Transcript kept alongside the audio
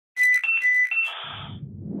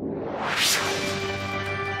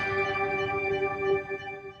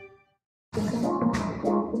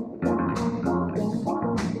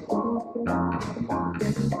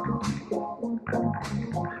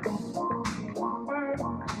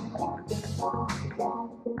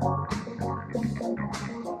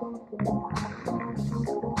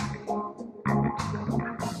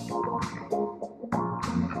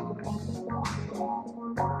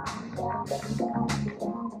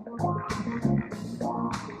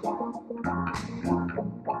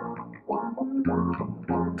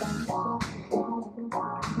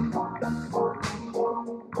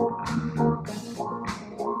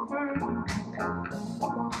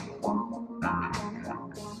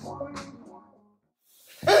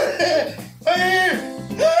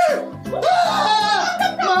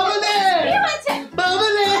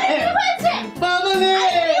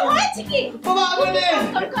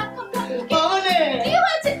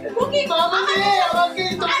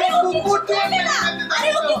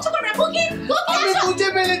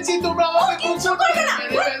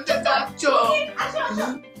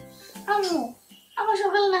আমার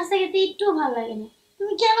সকালে নাস্তা খেতে একটু ভালো লাগে না,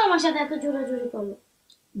 তুমি কেন আমার সাথে এত জোরাজুরি করো?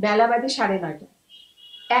 বেলা বাজে 9:30।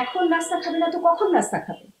 এখন নাস্তা খাবে না তো কখন নাস্তা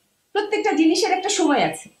খাবে? প্রত্যেকটা জিনিসের একটা সময়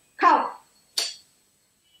আছে, খাও।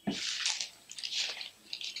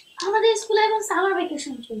 আমাদের স্কুলে এখন সামার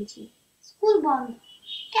ভ্যাকেশন চলছে, স্কুল বন্ধ,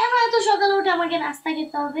 কেন এত সকালে উঠে আমাকে নাস্তা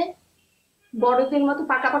খেতে হবে? বড়দের মতো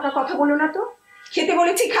পাকা পাকা কথা বলো না তো, খেতে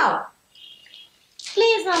বলেছি খাও।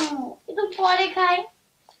 প্লিজ আম্মু, একটু পরে খাই।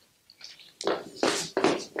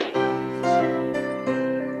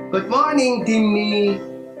 Good morning Tinni.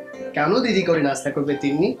 কেন দেরি করে নাস্তা করবে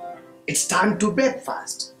Tinni? It's time to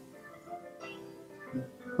breakfast.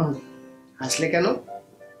 হাসলে কেন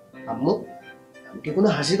আম্মু? আমাকে কোনো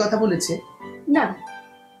হাসির কথা বলেছে? না,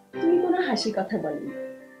 তুমি কোনো হাসির কথা বলনি।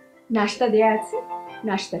 নাস্তা দেয়া আছে,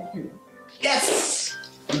 নাস্তা খেলো। ইয়েস,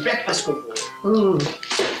 ব্রেকফাস্ট করব।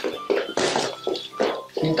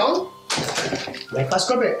 কিন্তু ব্রেকফাস্ট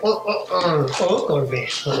করবে? ও করবে।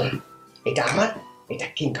 এটা আমার, এটা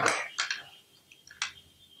কিংকং।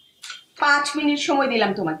 5 মিনিট সময়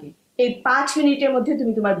দিলাম তোমাকে, এই 5 মিনিটের মধ্যে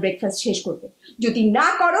তুমি তোমার ব্রেকফাস্ট শেষ করবে। যদি না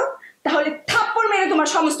করো তাহলে থাপ্পড় মেরে তোমার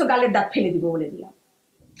সমস্ত গালের দাঁত ফেলে দিব বলে দিলাম।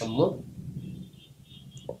 আম্মু,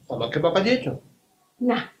 আমাকে বকা দিয়েছো?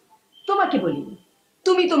 না, তোমাকে বলিনি।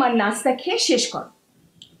 তুমি তোমার নাস্তা খেয়ে শেষ করো।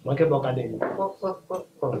 আমাকে বকা দেয়নি।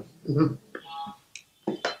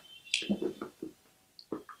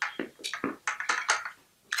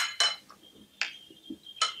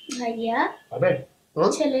 ভাইয়া, আবে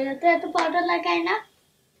ছেলেরা তো এত পাউডার লাগায় না।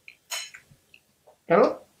 কেন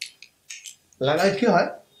লাগাই? কি হয়?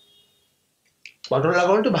 পাউডার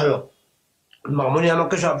লাগানো তো ভালো। মামনি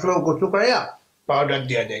আমাকে সবসময় গোসল করাইয়া পাউডার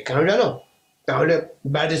দিয়ে দেয়, কেন জানো? তাহলে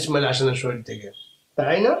ব্যাড স্মেল আসে না শরীর থেকে,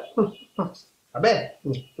 তাই না? আবে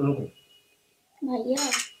ভাইয়া,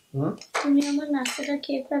 তুমি আমার নাস্তাটা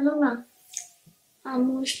খেয়ে ফেলো না।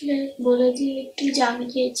 আম্মু আসলে বলে দিয়ে একটু জামি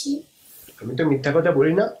খেয়েছি। আমি তো মিথ্যা কথা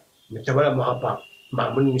বলি না, মিথ্যা বলা মহাপাপ,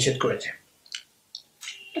 মামনি নিষেধ করেছে।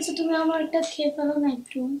 আচ্ছা, তুমি আমার একটা খেয়ে ফেলো না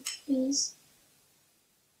একটু প্লিজ।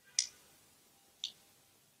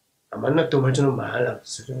 আমার না তোমার জন্য মায়া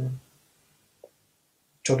লাগছে।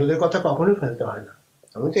 ছোটদের কথা কখনোই ফেলতে হয় না।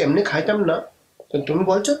 আমি তো এমনি খাইতাম না, তো তুমি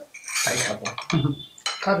বলছো তাই খাবো।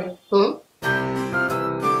 খাবে?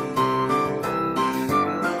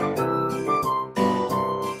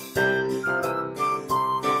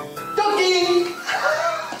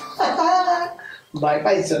 ভয়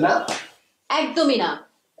পাইছো না? একদমই না।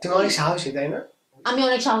 তুমি অনেক সাহসী, তাই না? আমি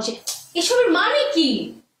অনেক সাহসী। এসবের মানে কি?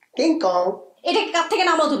 কিংকং। এটা কাঁধ থেকে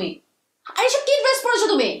নামাও তুমি। আর এসব কি ড্রেস পরেছো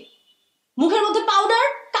তুমি? মুখের মধ্যে পাউডার,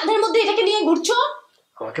 কাঁধের মধ্যে এটাকে নিয়ে ঘুরছো।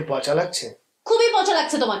 আমাকে পচা লাগছে? খুবই পচা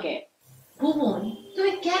লাগছে তোমাকে। ভুবন,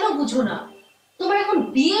 তুমি কেন বুঝো না? তোমার এখন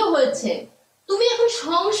বিয়ে হয়েছে, তুমি এখন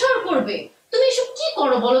সংসার করবে, তুমি এসব কি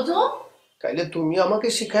করো বলো তো? তাইলে তুমি আমাকে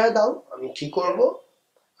শিখায় দাও, আমি কি করব?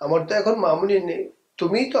 আমার তো এখন মামুনি নেই,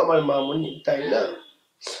 তুমিই তো আমার মামুনি, তাই না?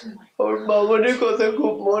 ওর মামুনির কথা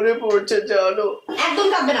খুব মনে পড়ছে জানো। একদম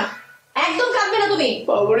কাঁদবে না, একদম কাঁদবে না তুমি।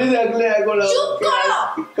 মামুনি দেখলে এখন চুপ করো,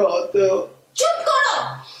 কত। চুপ করো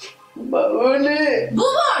মামুনি।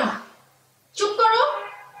 ভুবন, চুপ করো।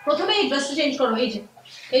 প্রথমে এই ড্রেসটা চেঞ্জ করো।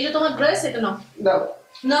 এই যে তোমার ড্রেস, এটা নাও। দাও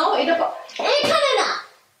নাও, এটা এখানে না,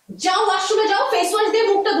 যাও ওয়াশরুমে যাও, ফেস ওয়াশ দিয়ে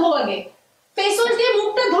মুখটা ধোও আগে। ফেস ওয়াশ দিয়ে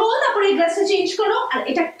মুখটা ধোও, তারপর এই ড্রেসটা চেঞ্জ করো আর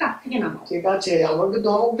এটা কাঁধ থেকে নামাও। ঠিক আছে, আমাকে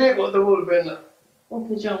ধমক দিয়ে কথা বলবে না।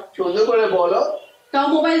 ওকে যাও, সুন্দর করে বলো। দাও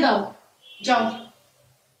মোবাইল দাও, যাও।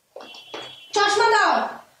 চশমা দাও,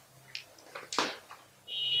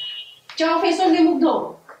 যাও ফেস ওয়াশ দিয়ে মুখ ধোও,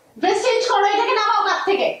 ড্রেস চেঞ্জ করো, এটাকে নামাও কাঁধ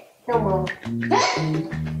থেকে।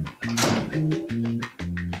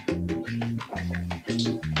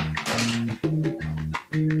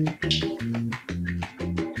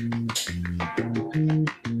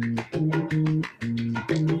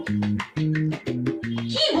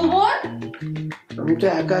 আমি তো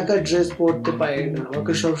একা একা ড্রেস পরতে পারি না,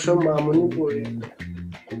 আমাকে সবসময় মামুনি পরে।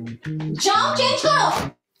 যাও চেঞ্জ করো।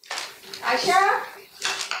 আশা,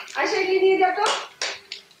 আশা এগিয়ে নিয়ে যাও তো।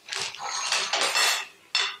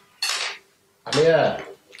 আমিয়া,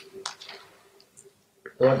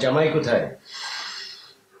 তোমার জামাই কোথায়?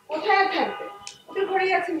 কোথায় থাকবে? ওদের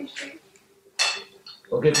ঘরেই আছে নিশ্চয়ই।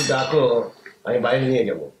 ওকে একটু ডাকো, আমি বাইরে নিয়ে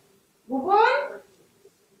যাবো। ভুবন,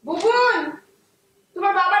 ভুবন,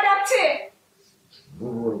 তোমার বাবা ডাকছে।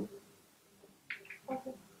 বুবুন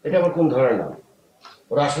এটা আবার কোন ধরনের নাম?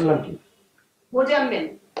 ওর আসল নাম কি? মোজাম্মেল,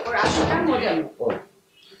 ওর আসল নাম মোজাম্মেল। ও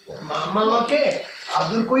মামা আমাকে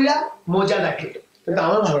আব্দুল কইরা মোজা ডাকে, কিন্তু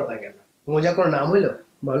আমার ভালো লাগে না। মোজা কোনো নাম হইলো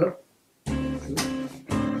বলো?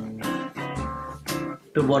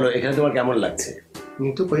 তো বলো, এখানে তোমার কেমন লাগছে?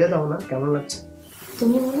 নিতু কইয়া দাও না কেমন লাগছে।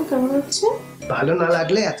 তুমি বলো কেমন হচ্ছে? ভালো না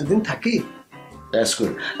লাগলে এতদিন থাকি? That's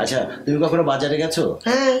good. আচ্ছা, তুমি কখনো বাজারে গেছো?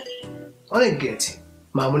 হ্যাঁ, অনেক গিয়েছি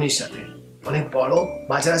মামুনির সাথে। অনেক বড়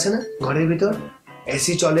বাজার আছে না ঘরের ভিতর,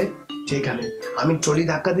 এসি চলে সেখানে। আমি ট্রলি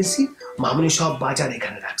ধাক্কা দিচ্ছি, মামুনি সব বাজার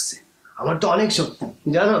এখানে রাখছে। আমার তো অনেক শক্তি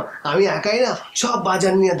জানো, আমি একাই না সব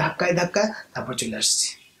বাজার নিয়ে ধাক্কায় ধাক্কায় তারপর চলে আসছি।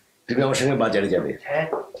 তুমি আমার সঙ্গে বাজারে যাবে? হ্যাঁ,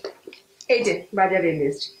 এই যে বাজারের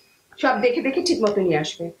লিস্ট, সব দেখে দেখে ঠিক মতো নিয়ে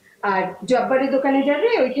আসবে। আর জব্বারের দোকানে যাবে,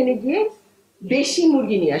 ওইখানে গিয়ে দেশি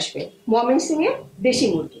মুরগি নিয়ে আসবে, ময়মনসিং এর দেশি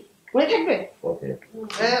মুরগি, মনে থাকবে? ওকে।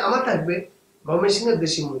 হ্যাঁ আমার থাকবে ময়মনসিংহের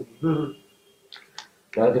দেশি মুরগি।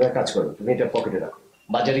 তাহলে তুমি এক কাজ করো, তুমি এটা পকেটে রাখো,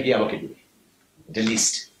 বাজারে গিয়ে আমাকে দিবে। এটা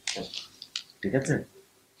লিস্ট, ঠিক আছে?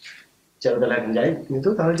 চলো তাহলে এখন যাই। নিতু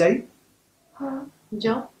তাহলে যাই।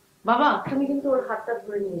 যাও। বাবা, তুমি কিন্তু ওর হাতটা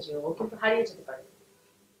ধরে নিয়ে যেও, ও কিন্তু হারিয়ে যেতে পারে।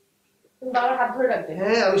 তুমি বাবার হাত ধরে রাখবে।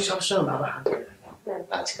 হ্যাঁ আমি সবসময় বাবা হাত ধরে রাখি।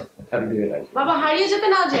 আচ্ছা, আমি দিবে রাখি। বাবা হারিয়ে যেতে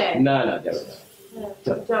না যায়। না না, যাবে না।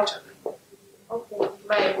 যাও। ওকে,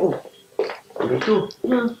 বাই। ও নিতু,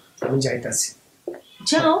 হুম, আমি যাইতাছি।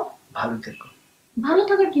 যাও। ভালো থেকো। ভালো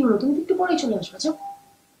থাকার কি হলো, তুমি তো একটু পরেই চলে আসবে। যাও।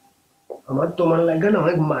 আমার তোমার লাগে না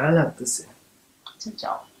অনেক মায়া লাগতেছে। আচ্ছা,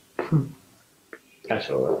 যাও।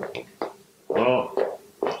 আসো। ও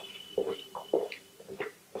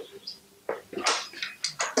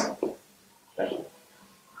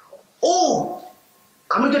ও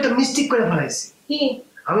আমি তো একটা মিস্টেক করে ফেলাইছি। কি?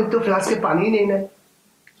 আমি তো ফ্লাস্কে পানি নেই না।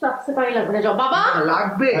 ফ্লাক্সে পানি লাগবে না, যাও। বাবা,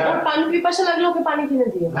 লাগবে ওর পানি পিপাসা লাগলে ওকে পানি কিনে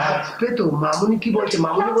দিও। লাগবে তো। মামুনি কি বলছে?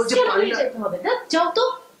 মামুনি বলছে ফ্লাক্সে পানি নিয়ে যেতে হবে। যাও তো।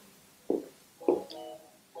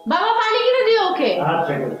 বাবা পানি কিনে দিও ওকে।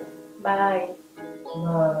 বাই।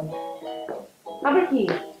 আবার কি?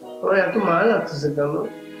 আমার এত মায়া লাগতেছে কেন?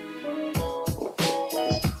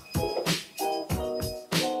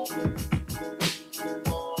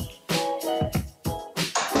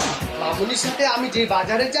 মামুনির সাথে আমি যে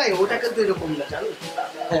বাজারে যাই ওটা কিন্তু এরকম না জানো।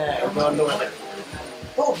 হ্যাঁ, ওটা অন্য বাজার।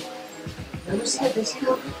 ও ময়মনসিংহের দেশি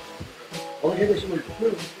মুরগি। ওকে বেশি বলবো।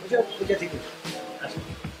 ওটা ঠিক আছে। আসো।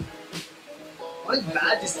 অনেক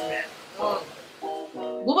ব্যাড স্মেল।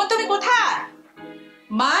 বুবন তুমি কোথায়?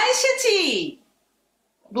 মা এসেছি।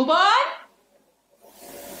 বুবন,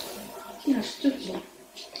 কি আশ্চর্য।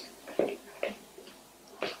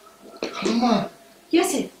 আম্মা, কি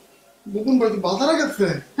আছে? বুবুন বাড়িতে বাজারে গেছে।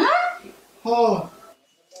 হ্যাঁ,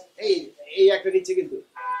 এই এই একটা নিচ্ছে কিন্তু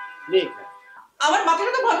নেই। আমার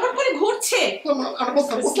মাথাটা তো ভনভন করে ঘুরছে।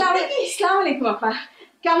 আসসালামু আলাইকুম আপা,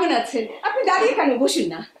 কেমন আছেন? আপনি দাঁড়িয়ে কেন, বসুন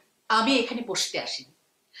না। আমি এখানে বসতে আসিনি,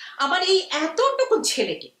 আমার এই এতটুকু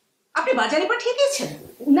ছেলেকে আপনি বাজারে পাঠিয়ে দিয়েছেন।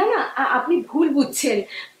 না না, আপনি ভুল বুঝছেন।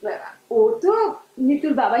 ও তো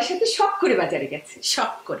নিতুর বাবার সাথে শখ করে বাজারে গেছে।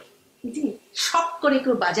 শখ করে? জি। শখ করে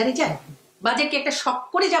কেউ বাজারে যায়? বাজার কি একটা শখ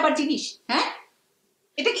করে যাবার জিনিস? হ্যাঁ,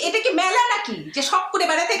 এটা কি মেলা নাকি যে শখ করে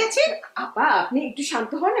বেড়াতে গেছে? আপা আপনি একটু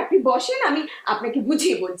শান্ত হন, আপনি বসেন, আমি আপনাকে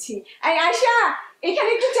বুঝিয়ে বলছি। এই আয়শা, এখানে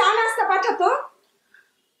একটু চা নাস্তা পাঠাতো।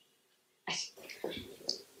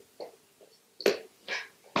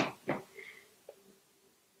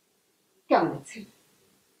 কেমন আছেন?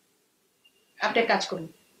 আপনি এক কাজ করুন,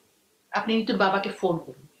 আপনি নিতুর বাবাকে ফোন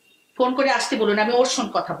করুন, ফোন করে আসতে বলুন, আমি ওর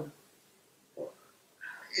সঙ্গে কথা বলবো।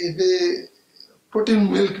 এই যে প্রোটিন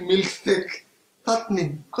মিল্ক শেক চাটনি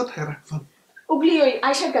কোথায় রাখছেন? ওগুলি ওই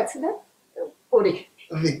আয়শার কাছে না, ওরে।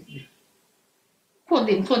 ফোন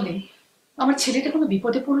দিন, ফোন দিন। আমার ছেলেটা কোনো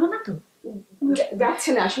বিপদে পড়লো না তো? যাচ্ছে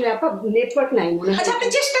না আসলে আপা, নেটওয়ার্ক নাই মনে হয়। আচ্ছা আপনি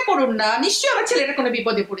চেষ্টা করুন না, নিশ্চয়ই আমার ছেলেটা কোনো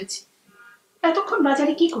বিপদে পড়েছে। এতক্ষণ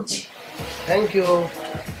বাজারে কি করছে? Thank you.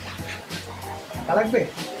 লাগবে?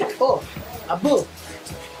 ও আব্বু,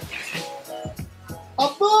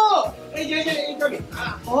 আব্বু এই যে এই গাড়ি।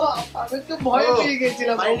 ও আমি তো ভয় পেয়ে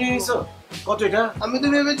গেছিলাম। পানি নিয়ে নিছো? কত এটা? আমি তো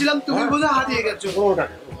ভেবেছিলাম তুমি বোধহয় হারিয়ে গেছো।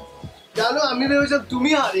 জানো আমি ভেবেছিলাম তুমি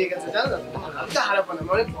হারিয়ে গেছো, জানো না? আমি তো হারাবো না,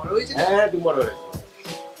 অনেক বড় হয়েছে। হ্যাঁ, তুমি বড় হয়েছে।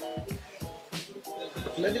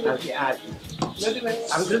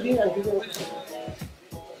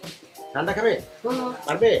 ঠান্ডা খাবে?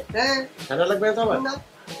 পারবে? হ্যাঁ ঠান্ডা লাগবে না তো আমার? না।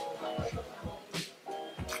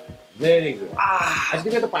 Very good.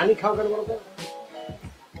 আজকে তো পানি খাও কেন বলো তো?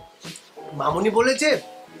 মামুনি বলেছে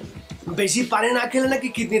বেশি পানি না খেলে নাকি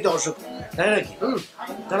কিডনিতে অসুখ। তাই নাকি?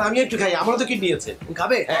 তাহলে আমি একটু খাই, আমারও তো কিডনি আছে।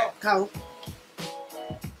 খাবে? হ্যাঁ। খাও।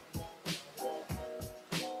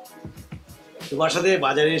 তোমার সাথে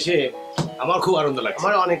বাজারে এসে আমার খুব আনন্দ লাগছে।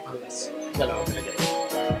 আমার অনেক ভালো লাগছে। চলো, ওখানে যাই।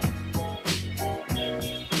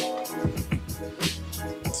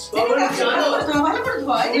 মামনি জানো ভালো করে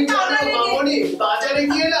ধোয়া, এই যে কাদা লেগে- মামনি বাজারে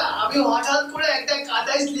গিয়ে না আমি হঠাৎ করে একটা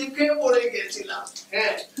কাদায় স্লিপ খেয়ে পড়ে গেছিলাম।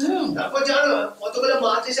 হ্যাঁ, তারপর জানো কতগুলো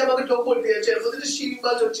মাছ এসে আমাকে ঠোকর দিয়েছে, এর মধ্যে শিং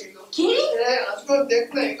মাছও ছিল। কি? হ্যাঁ, আজকে দেখ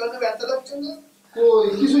না এখানে ব্যথা লাগছে না। কই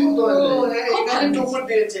কিছুই তো হয় নাই। হ্যাঁ, এখানে ঠোকর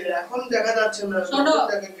দিয়েছে, এখন দেখা যাচ্ছে না। শোনো,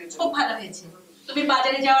 দেখা গেছে। খুব ভালো হয়েছে। তুমি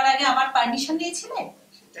বাজারে যাওয়ার আগে আমার পারমিশন নিয়েছিলে?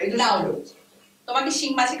 তাই তো নাও। ছিল। তোমাকে শিং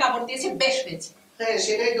মাছে কামড় দিয়েছে, বেশ হয়েছে। হ্যাঁ,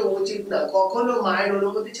 সেটাই তো উচিত না, কখনো মায়ের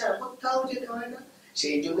অনুমতি ছাড়া কোথাও যেতে হয় না।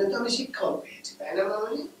 সেই জন্য তো আমি শিক্ষাও পেয়েছি, তাই না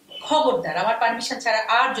মামনি? খবরদার আমার পারমিশন ছাড়া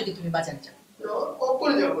আর যদি তুমি বাজারে যাও,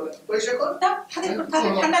 কখনো যাবো না, পরিষ্কার কর। তা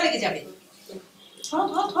ঠান্ডা লেগে যাবে।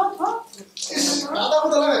 কাদা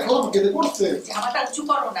কোথা লাগে খালাম কেটে পড়ছে। জামাটা উঁচু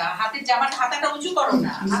করো না, হাতের জামাটা হাতাটা উঁচু করো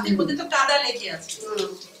না, হাতের মধ্যে তো কাদা লেগে আছে।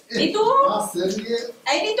 এই তো, আছে দিয়ে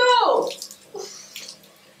এই তো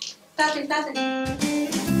তাড়াতাড়ি তাড়াতাড়ি।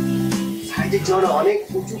 সাইডের জ্বর অনেক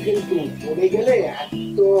উঁচু, কিন্তু পড়ে গেলে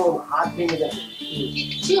একদম হাত ভেঙে যাবে।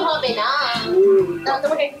 কিচ্ছু হবে না। দাও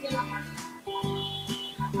তোমাকে একটু দিলাম।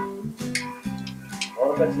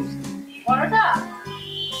 বড়টা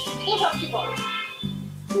ও সবচেয়ে বড়।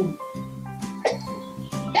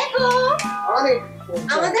 দেখো অনেক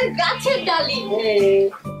আমাদের গাছের ডালিম।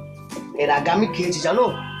 এর আগে আমি খেয়েছি জানো,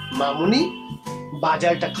 মামুনি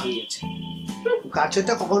বাজারটা খাইয়েছে,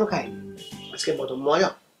 গাছেরটা কখনো খাইনি, আজকে প্রথম মজা।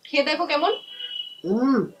 খেয়ে দেখো কেমন।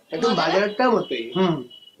 একদম বাজারটা মতোই।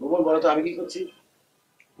 ভুবন বলো তো আমি কি করছি?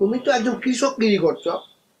 তুমি তো একদম কৃষক গিরি করছো।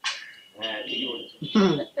 হ্যাঁ ঠিকই বলেছো।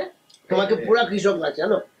 তোমাকে পুরা কৃষক লাগছে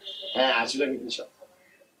জানো। হ্যাঁ আসলে আমি কৃষক।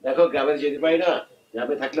 দেখো গ্রামে যেতে পারি না,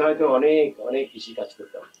 গ্রামে থাকলে হয়তো অনেক অনেক কৃষি কাজ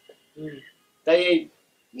করতাম। তাই এই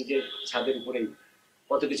নিজের ছাদের উপরেই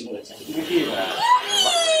কত কিছু করেছে। তুমি কি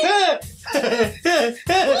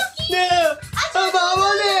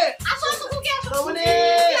মামুনি, আসো মুখে আসো। মামুনি,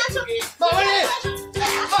 মামুনি,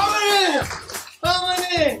 মামুনি,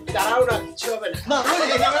 মামুনি, দাঁড়াও না, কিছু হবে না।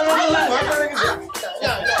 মামুনি,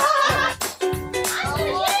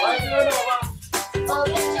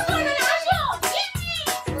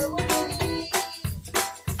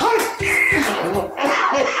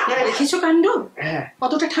 দেখেছো কাণ্ড? হ্যাঁ,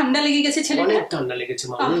 কতটা ঠান্ডা লেগে গেছে ছেলেটা। অনেক ঠান্ডা লেগেছে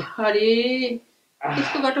মামুনি। আরে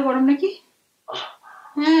একটু গাটা গরম নাকি?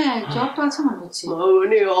 হ্যাঁ, জ্বর তো আছে মনে হচ্ছে।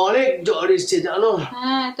 মামুনি অনেক জ্বর এসছে জানো।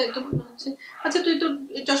 হ্যাঁ তাই তো মনে হচ্ছে। আচ্ছা তুই তো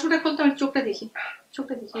এই চশমাটা খুলতে, আমি চোখটা দেখি,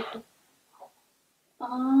 চোখটা দেখি একটু।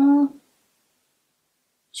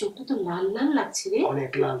 চোখটা তো লাল লাল লাগছে রে।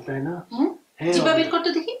 অনেক লাল তাই না? হ্যাঁ, হ্যাঁ, জিভা বের অনেক। করতে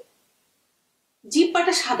দেখি।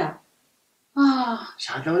 জিভটা সাদা।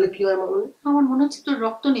 সাদা হলে কি হয় মামুনি? আমার মনে হচ্ছে তোর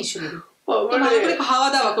রক্ত নেই শরীরে। তো মামুনি, ভালো করে খাওয়া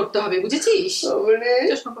দাওয়া করতে হবে, বুঝেছিস? মামুনি,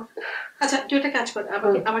 চশমা পর। আচ্ছা তুই একটা কাজ কর,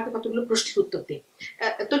 আমাকে কতগুলো প্রশ্নের উত্তর দে।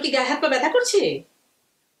 তোর কি গায়ে হাত পা ব্যথা করছে?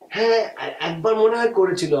 হ্যাঁ একবার মনে হয়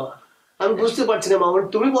করেছিল, আমি বুঝতে পারছি না মামুনি,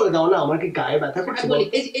 তুমি বলে দাও না আমার কি গায়ে ব্যথা করছে? বলি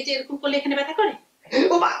এই যে এরকম করলে এখানে ব্যথা করে?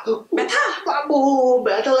 ও মা, ব্যথা? বাবু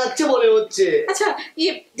ব্যথা লাগছে মনে হচ্ছে। আচ্ছা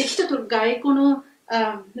ইয়ে দেখি তো তোর গায়ে কোনো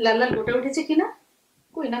লাল লাল গোটা উঠেছে কিনা।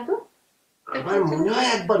 কই না তো। আমার মনে হয়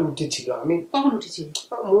একবার উঠেছিল, আমি কখন উঠেছিল?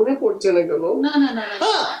 মনে পড়ছে না কেন। না না না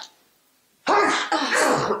না।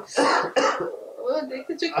 ও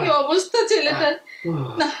দেখেছো কি অবস্থা ছেলেটার।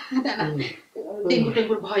 না না না, ডেঙ্গু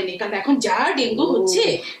টেঙ্গুর ভয় নেই, কারণ এখন যা ডেঙ্গু হচ্ছে,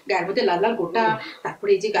 গায়ের মধ্যে লাল লাল গোটা, তারপরে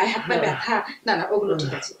এই যে গায়ে হাত পায়ে ব্যথা, না না ওগুলো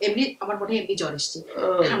ঠিক আছে। এমনি আমার মনে হয় এমনি জ্বর এসছে,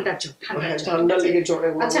 ঠান্ডার জ্বর, ঠান্ডার জ্বর। ঠান্ডা লেগে চলে।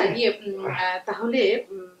 আচ্ছা ইয়ে তাহলে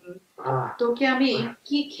তোকে আমি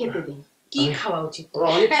কি খেতে দিই, কি খাওয়া উচিত?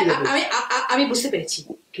 আমি বুঝতে পেরেছি,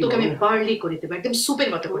 তোকে আমি বার্লি করে দেবো, একদম সুপের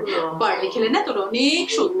মতো করে। বার্লি খেলে না তোর অনেক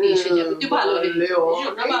শক্তি এসে যাবে, তুই ভালো হয়ে যাবি,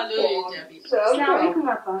 ভালো হয়ে যাবি। আসসালামু আলাইকুম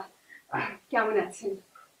আপা, কেমন আছেন?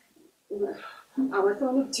 আমার তো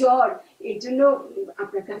অনেক জ্বর, এর জন্য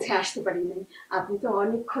আপনার কাছে আসতে পারিনি। আপনি তো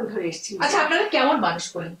অনেকক্ষণ ধরে এসেছেন। আচ্ছা আপনারা কেমন মানুষ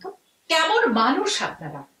বলেন তো, কেমন মানুষ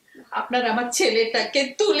আপনারা? আপনারা আমার ছেলেটাকে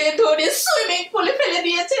তুলে ধরে সুইমিং পুলে ফেলে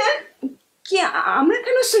দিয়েছেন। কি আমরা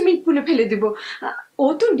কেন সুইমিং পুলে ফেলে দেব? ও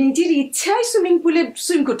তো নিজের ইচ্ছায় সুইমিং পুলে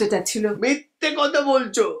সুইম করতে চাচ্ছিল। মিথ্যে কথা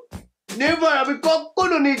বলছো, নেভার, আমি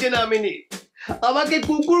কখনো নিচে নামিনি। আমাকে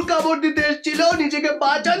কুকুর কামড় দিতে এসেছিল, নিজেকে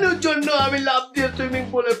বাঁচানোর জন্য আমি লাফ দিয়ে সুইমিং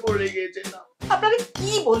পুলে পড়ে গিয়েছিলাম। আপনারা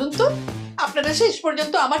কি বলুন তো, আপনারা শেষ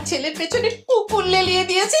পর্যন্ত আমার ছেলের পেছনে কুকুর লেলিয়ে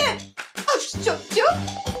দিয়েছেন। আশ্চর্য।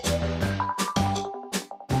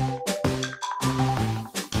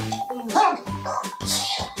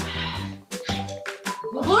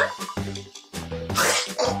 বুবুন,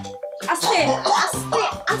 আস্তে আস্তে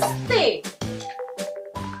আস্তে।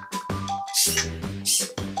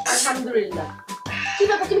 আলহামদুলিল্লাহ। কি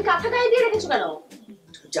ব্যাপার, তুমি কাঁথা গায়ে দিয়ে রেখেছো কেন?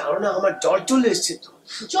 জানো না আমার জ্বর চলে এসছে তো।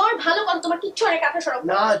 জ্বর ভালো কথা, তোমার কিচ্ছু হয় না, কাঁথা সরাও।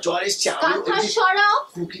 না জ্বর এসছে, আমি কাঁথা সরাও।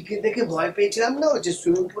 কুকিকে দেখে ভয় পেয়েছিলাম না, ওই যে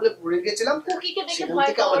সুইমিং পুলে পড়ে গেছিলাম, কুকিকে দেখে সেখান ভয়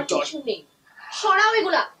থেকে পাওয়ার আমার জ্বর। কিছু নেই, সরাও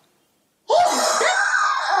এগুলা।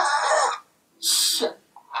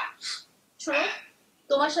 শোনো,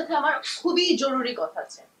 তোমার সাথে আমার খুবই জরুরি কথা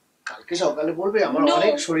আছে। কালকে সকালে বলবে, আমার No,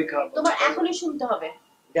 অনেক শরীর খারাপ। তোমার এখনই শুনতে হবে।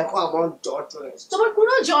 দেখো আমার জ্বর চলে এসছে। তোমার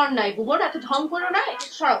কোনো জ্বর নাই বুবন, এত ঢং করো না, এটা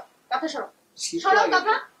সরাও, কাঁথা সরাও, শীত সরাও লাগে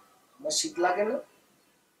কাঁথা। না? আমার শীত লাগে না।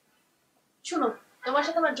 শোনো, তোমার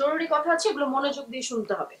সাথে আমার জরুরি কথা আছে, এগুলো মনোযোগ দিয়ে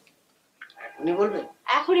শুনতে হবে। এখনই বলবে?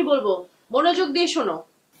 এখনই বলবো, মনোযোগ দিয়ে শোনো।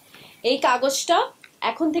 এই কাগজটা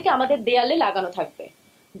এখন থেকে আমাদের দেয়ালে লাগানো থাকবে।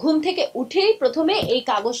 ঘুম থেকে উঠেই প্রথমে এই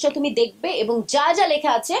কাগজটা তুমি দেখবে এবং যা যা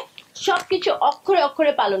লেখা আছে সবকিছু অক্ষরে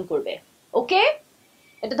অক্ষরে পালন করবে। ওকে?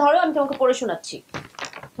 এটা ধরো, আমি তোমাকে পড়ে শোনাচ্ছি।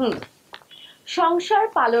 সংসার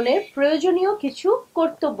পালনের প্রয়োজনীয় কিছু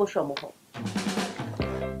কর্তব্য সমূহ।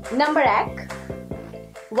 নাম্বার 1,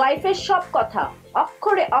 ওয়াইফের সব কথা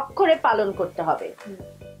অক্ষরে অক্ষরে পালন করতে হবে।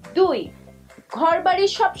 2, ঘর বাড়ি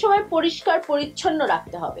সবসময় পরিষ্কার পরিচ্ছন্ন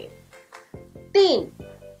রাখতে হবে। 3,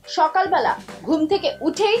 সকালবেলা ঘুম থেকে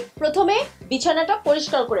উঠেই প্রথমে বিছানাটা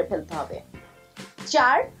পরিষ্কার করে ফেলতে হবে।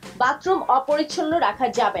 4, বাথরুম অপরিচ্ছন্ন রাখা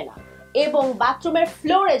যাবে না এবং বাথরুমের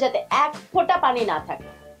ফ্লোরে যাতে এক ফোঁটা পানি না থাকে।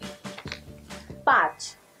 5,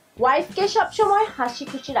 ওয়াইফকে সবসময় হাসি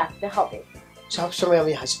খুশি রাখতে হবে। সবসময়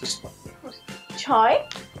আমি হাসি খুশি। 6,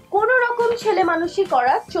 কোনো রকম ছেলে মানুষই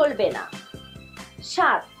করা চলবে না।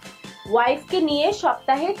 7, ওয়াইফকে নিয়ে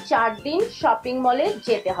সপ্তাহে 4 দিন শপিং মলে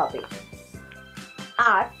যেতে হবে।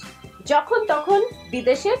 8, যখন তখন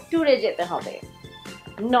বিদেশে ট্যুরে যেতে হবে।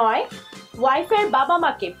 9, ওয়াইফের বাবা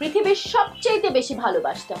মাকে পৃথিবীর সবচেয়ে বেশি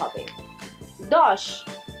ভালোবাসতে হবে। 10,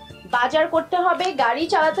 বাজার করতে হবে, গাড়ি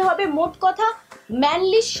চালাতে হবে, মোট কথা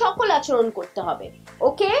ম্যানলি সকল আচরণ করতে হবে।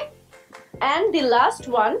 ওকে? অ্যান্ড দি লাস্ট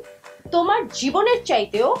ওয়ান, তোমার জীবনের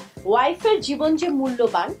চাইতেও ওয়াইফের জীবন যে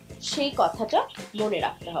মূল্যবান সেই কথাটা মনে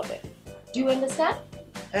রাখতে হবে। Do you understand?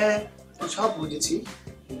 হ্যাঁ, সব বুঝেছি,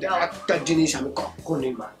 কিন্তু একটা জিনিস আমি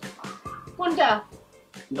কখনোই মানতে পারবো না। কোনটা?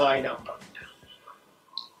 9 নাম্বার।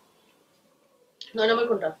 9 নম্বর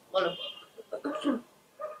কোনটা বলো?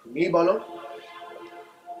 তুমি বলো।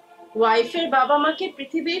 ওয়াইফের বাবা মাকে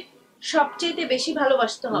পৃথিবীর সবচেয়ে বেশি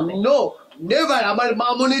ভালোবাসতে হবে। No, never. আমার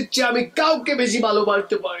মামনির চেয়ে আমি কাউকে বেশি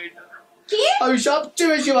ভালোবাসতে পারি না। কি? আমি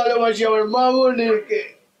সবচেয়ে বেশি ভালোবাসি আমার মামনিকে।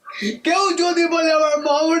 কেউ যদি বলে আমার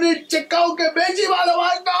মামনির চেয়ে কাউকে বেশি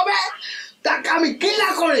ভালোবাসতে হবে, তাকে আমি ঘৃণা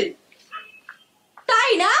করি।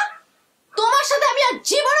 তাই না? তোমার সাথে আমি আর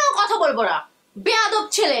জীবনেও কথা বলবো না, বেয়াদব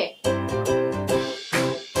ছেলে।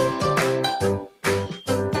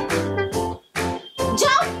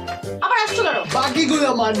 যাও, আবার আসছো কেন? বাকিগুলো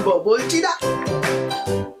মানবো বলছি না।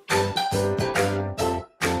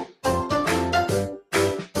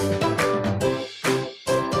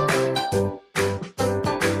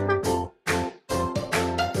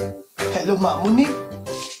 হ্যালো মামুনি।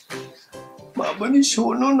 মামুনি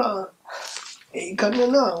শোনো না, এইখানে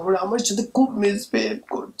না ওরা আমার সাথে খুব মিসবিহেভ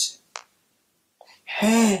করছে।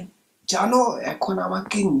 হ্যাঁ জানো, এখন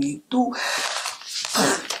আমাকে নিতু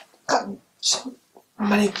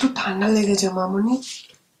মানে একটু ঠান্ডা লেগেছে মামুনি।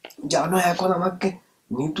 জানো, এখন আমাকে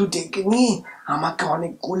নিতু ডেকে নিয়ে আমাকে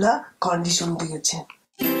অনেকগুলা কন্ডিশন দিয়েছে।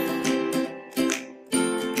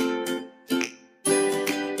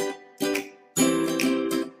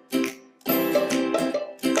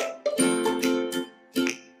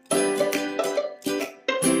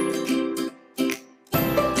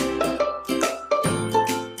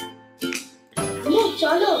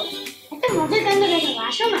 চলো একটা মজার কাণ্ড দেখাবো,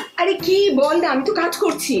 আসো না। আরে কি বল না, আমি তো কাজ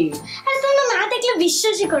করছি। আরে তোমরা না দেখলে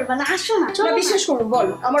বিশ্বাসই করবে না, আসো না। চলো না, বিশ্বাস করো, বল,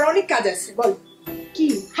 আমার অনেক কাজ আছে, বল। কি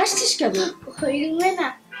হাসছিস কেন? হইবে না।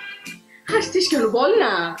 হাসছিস কেন বল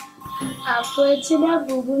না। আপু হচ্ছে না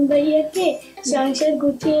বুবুন ভাইয়াকে সংসার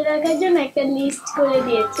গুছিয়ে রাখার জন্য একটা লিস্ট করে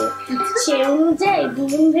দিয়েছে, সে অনুযায়ী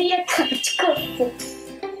বুবুন ভাইয়া কাজ করছে।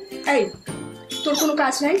 এই, তোর কোনো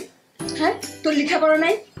কাজ নাই? হ্যাঁ, তোর লেখাপড়া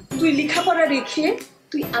নাই? তুই লেখাপড়া রেখে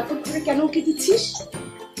তুই আপুর করে কেন উঠে দিচ্ছিস?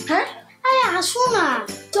 হ্যাঁ, আরে আসো না,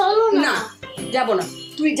 চলো না। না যাবো না,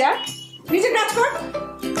 তুই যা, নিজে কাজ কর।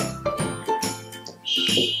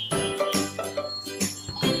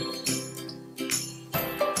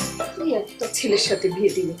 তুই একটা ছেলের সাথে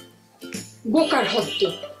বিয়ে দিল, বোকার হত্য।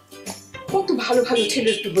 কত ভালো ভালো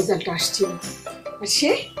ছেলের প্রপোজালটা আসছিল, আর সে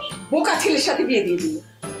বোকা ছেলের সাথে বিয়ে দিয়ে দিল।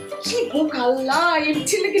 কি বোকা! আল্লাহ, এই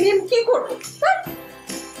ছেলেকে নিয়ে আমি কি করবো?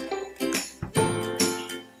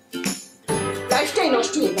 লাইফটাই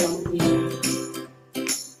নষ্ট হয়ে গেল আমার মেয়ের।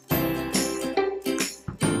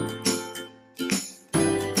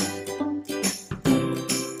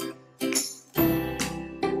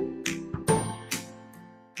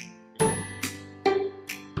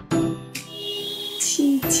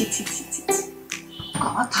 ছি ছি ছি ছি ছি।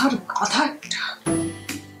 গাধার গাধা একটা।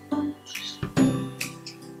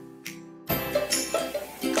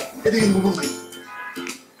 এদিকে বুবুন ভাই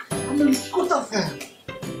আপনি কি করতেছেন?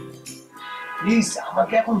 প্লিজ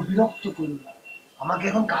আমাকে এখন বিরক্ত করুন না, আমাকে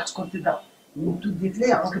এখন কাজ করতে দাও। মৃত্যু দেখলে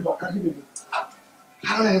আমাকে বকা দিবে।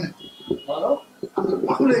 খারাপ লাগে না বলো। আপনি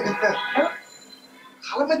পাগল হয়ে গেছেন।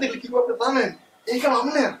 খারাপ দেখলে কি করতে জানেন? এই কাম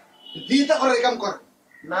আপনি দিতে করে এই কাম করে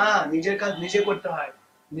না, নিজের কাজ নিজে করতে হয়।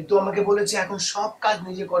 নিতু আমাকে বলেছে এখন সব কাজ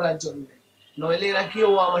নিজে করার জন্য, নইলে নাকি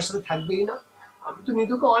ও আমার সাথে থাকবেই না। আমি তো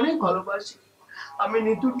নিতুকে অনেক ভালোবাসি, আমি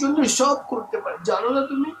নিতুর জন্য সব করতে পারি, জানো না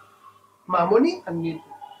তুমি? মামনি আর নিতু।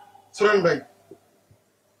 শুনেন ভাই,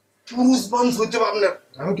 পুরুষ মানুষ হইতে পারেন না।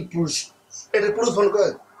 আমি তো পুরুষ। এটা পুরুষ মানুষ করে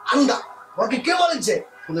আন্দা। আমাকে কে বলেছে?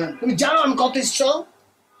 শুনেন, তুমি জানো আমি কত স্ট্রং।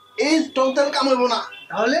 এই স্ট্রং তেল কামাইবো না,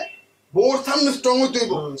 তাহলে বোর সামনে স্ট্রং হইতে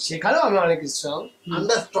হইব। সেখানেও আমি অনেক স্ট্রং।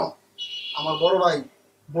 Under strong. আমার বড় ভাই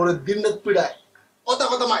বড় দিন রাত পিড়ায়, কথা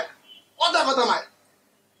কথা মায়, কথা কথা মায়।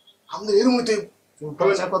 আমাদের এরকম হইতে হইব। তুমি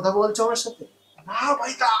পচা কথা বলছো আমার সাথে? না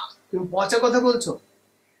ভাই, তা তুমি পচা কথা বলছো।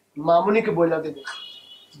 মামুনিকে বইলা দেবে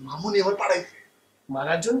মামুনি এবার পাড়াইছে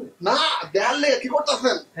মারার জন্য। না, দেয়ার লেগে কি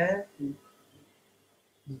করতেছেন? হ্যাঁ,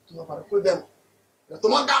 তোমার পাড়া করে দেন,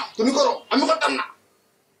 তোমার কাম তুমি করো, আমি করতাম না।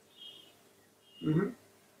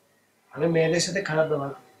 আমি মেয়েদের সাথে খারাপ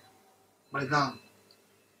ব্যবহার করি। ভাই দাম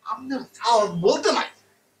আপনার সাহস বলতে নাই।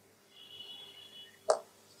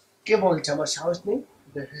 কে বলছে আমার সাহস নেই?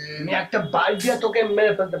 দেখেন, আমি একটা বাইক দিয়ে তোকে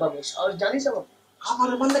মেরে ফেলতে পারবো, সাহস জানিস আমার? আমার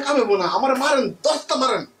মারলে কামেবো না, আমার মারেন 10টা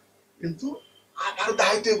মারেন, কিন্তু আমার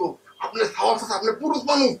দায়িত্ব হইব। আপনার সাহস আছে, আপনি পুরুষ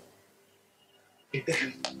মানুষ। এই দেখেন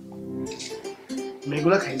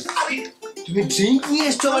মেয়েগুলো খাই। আরে তুমি ড্রিঙ্ক নিয়ে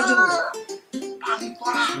এসছো আমার জন্য? পানি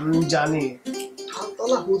পড়া, জানি।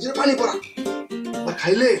 তলা হুজরে পানি পড়া আর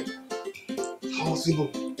খাইলে সাহস হইব,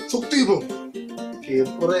 শক্তি হইব।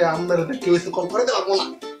 এরপরে আপনার কেউ এসে কল করে দিতে পারবো না।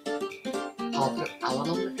 সাহসের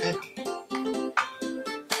আলাদা আমরা খাই না।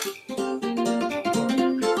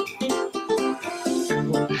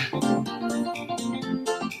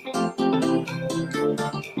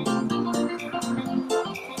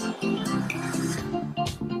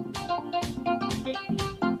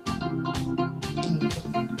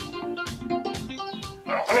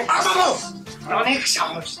 অনেক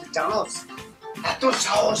সাহস জানোস? এত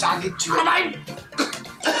সাহস আগে ছিল।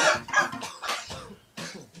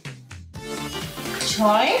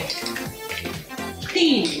 6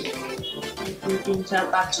 3 2 3 4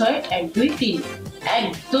 5 6 1 2 3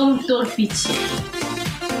 একদম তোর পিছে।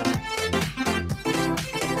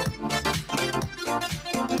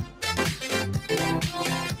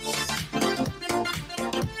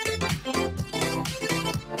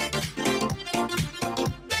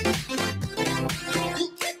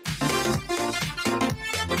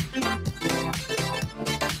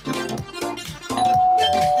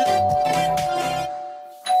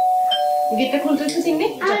 গেটটা খুলতে হচ্ছে চিংড়ি?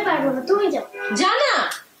 আমি পারবো না, তুমি যাও। জানা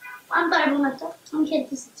আমি পারবো না, তো আমি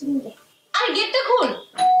খেলতেছি চিংড়ি। আরে গেটটা খুল।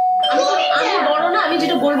 আমি বড় না, আমি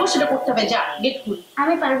যেটা বলবো সেটা করতে হবে। যা গেট খুল।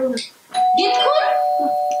 আমি পারবো না। গেট খুল।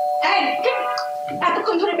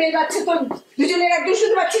 এতক্ষণ ধরে বেল বাজছে, তোর দুজনের একজন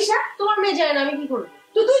শুনতে পাচ্ছিস না? তোমার মেয়ে যায় না, আমি কি করবো?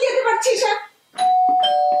 তুই যেতে পারছিস না?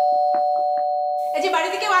 এই যে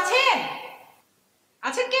বাড়িতে কেউ আছেন?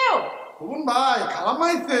 আছেন কেউ? বোন ভাই খারাপ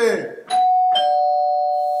মাইছে।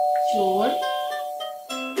 চোর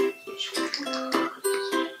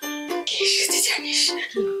কে এসেছে জানিস?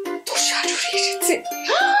 তোর শাশুড়ি এসেছে।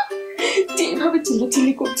 যেভাবে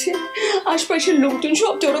চিল্লাচিল্লি করছে, আশপাশের লোকজন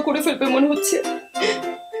সব জড়ো করে ফেলবে মনে হচ্ছে।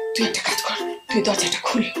 তুই একটা কাজ কর, তুই দরজাটা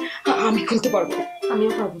খুল। আমি খুলতে পারবো।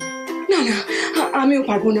 আমিও পারবো না। না না, আমিও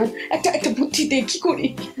পারবো না। একটা বুদ্ধি দে, কি করি?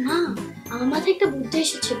 মা, আমার মাথায় একটা বুদ্ধি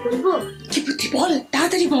এসেছে, বলবো? কি বুদ্ধি বল,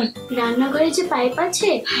 তাড়াতাড়ি বল। রান্নাঘরে যে পাইপ আছে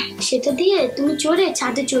সেটা দিয়ে তুমি চড়ে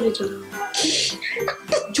ছাদে চড়ে চলো।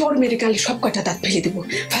 জোর মেরে গালে সব কটা দাঁত ফেলে দেবো।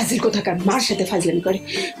 ফাজিল কোথাকার, মার সাথে ফাজলামি করে।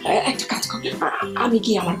 একটা কাজ কর, আমি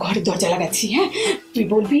গিয়ে আমার ঘরের দরজা লাগাচ্ছি। হ্যাঁ, তুই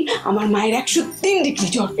বলবি আমার মায়ের 103 ডিগ্রি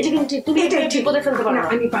জ্বর। এটা কিন্তু তুমি এটা ঠিক করে ফেলতে পারো না।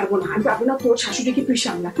 আমি পারবো না, আমি পারবো না। তোর শাশুড়িকে তুই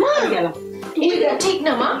সামলা। আমি গেলাম। এটা কিন্তু ঠিক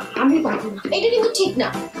না মা, আমি পারবো না। এটা কিন্তু ঠিক না।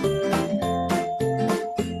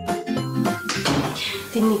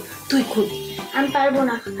 তিনি তুই খুল। আমি পারবো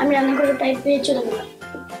না, আমি রান্নাঘরে পাইপ পেয়ে চলে গেলাম।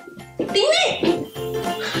 তিনি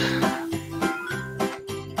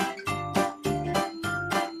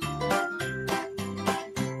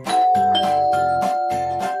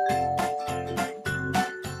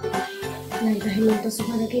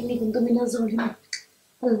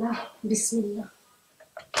আল্লাহ বিসমিল্লাহ।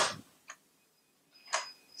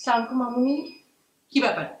 সালকু মামুনি, কি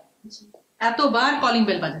ব্যাপার? এতবার কলিং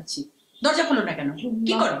বেল বাজাচ্ছি, দরজা খোলো না কেন?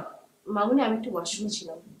 কি করো? মামুনি আমি একটু ওয়াশরুমে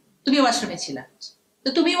ছিলাম। তুমি ওয়াশরুমে ছিলা? তো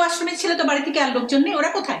তুমি ওয়াশরুমে ছিলে, তো বাড়ি থেকে আর লোকজন নেই, ওরা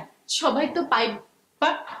কোথায়? সবাই তো পাইপ।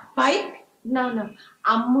 পাইপ? না না,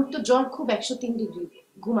 আম্মুর তো জ্বর খুব 103 ডিগ্রি,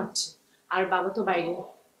 ঘুমাচ্ছে। আর বাবা তো বাইরে।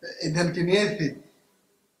 এখান কি নিয়ে এসেছি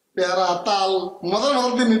পেয়ারা তাল মজার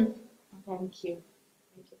মজার দিন। Thank you.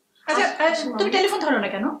 আচ্ছা তুমি টেলিফোন ধরো না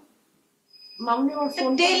কেন? মামুনি আমার ফোন,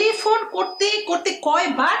 টেলিফোন করতে করতে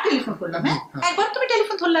কয়বার টেলিফোন করলাম? হ্যাঁ, একবার তুমি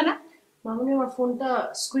টেলিফোন ধরলা না। মামুনি আমার ফোনটা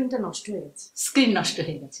স্ক্রিনটা নষ্ট হয়ে গেছে। স্ক্রিন নষ্ট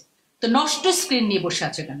হয়ে গেছে? তো নষ্ট স্ক্রিন নিয়ে বসে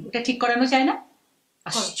আছো কেন? ওটা ঠিক করানো যায় না?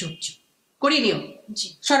 আশ্চর্য। করিয়ে নিও। জি।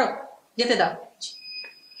 সরো, যেতে দাও।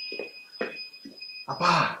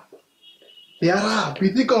 আপা পেয়ারা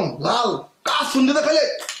পিতি কম লাল কা সুন্দর দেখালে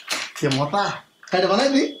কে মতা কাইটা বানাই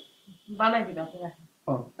দি বানাই দিবা আপনারা।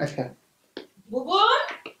 ও আচ্ছা বুবুন,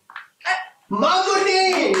 মামুনি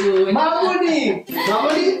মামুনি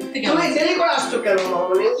মামুনি তুমি দেরি করে আসছো কেন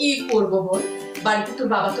মামুনি? কি করবো বল, বাড়িতে তোর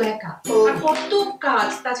বাবা তো একা, আর কত কাজ।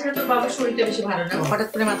 তাছাড়া তোর বাবার শরীরটা বেশি ভালো না, হঠাৎ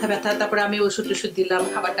করে মাথা ব্যথা, তারপরে আমি ওষুধ টষুধ দিলাম,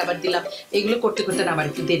 খাবার টাবার দিলাম, এগুলো করতে করতে না আমার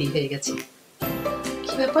একটু দেরি হয়ে গেছে।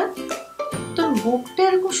 কি ব্যাপার, তোর মুখটা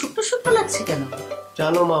এরকম শুকনো শুকনো লাগছে কেন?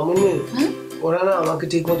 জানো মামুনি, ওরা না আমাকে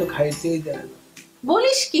ঠিক মতো খাইতেই দেয় না।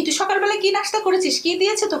 বলিস কি? তুই সকালবেলা কি নাস্তা করেছিস? কি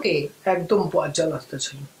দিয়েছে তোকে? একদম পচা নাস্তা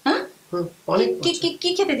ছিল। হ্যাঁ, অনেক কি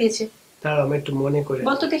খেতে দিয়েছে? তার আমি একটু মনে করে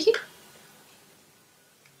বলতো দেখি।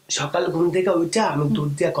 সকাল ঘুম থেকে উঠে আমি দুধ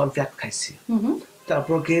দিয়ে কর্নফ্লেক্স খাইছি,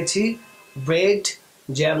 তারপর খেয়েছি ব্রেড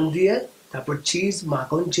জ্যাম দিয়ে, তারপর চিজ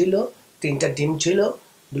মাখন ছিল, 3টা ডিম ছিল,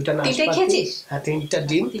 2টা নাশপাতি, হ্যাঁ 3টা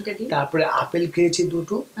ডিম, তারপরে আপেল খেয়েছি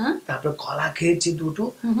 2টো, তারপরে কলা খেয়েছি 2টো,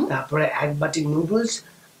 তারপরে 1 বাটি নুডলস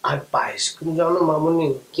আর পায়েস। কিন্তু জানো মামুনি,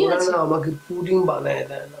 ওরা না আমাকে পুডিং বানায়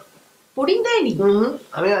দেয় না। পুডিং দেয়নি?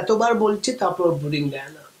 আমি এতবার বলছি, তারপর পুডিং দেয়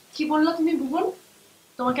না। কি বললা তুমি বুবুন?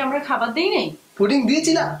 তোমাকে আমরা খাবার দেই নাই? পুডিং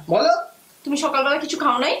দিয়েছি না, বলো। তুমি সকালবেলা কিছু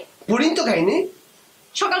খাও নাই? পুডিং তো খাইনি।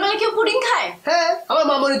 সকালবেলা কেউ পুডিং খায়? হ্যাঁ, আমার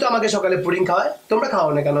মামুনি তো আমাকে সকালে পুডিং খাওয়ায়। তোমরা খাও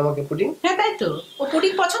না কেন আমাকে পুডিং? হ্যাঁ তাই তো, ও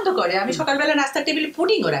পুডিং পছন্দ করে। আমি সকালবেলা নাস্তার টেবিলে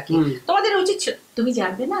পুডিংও রাখি। তোমাদের উচিত ছিল, তুমি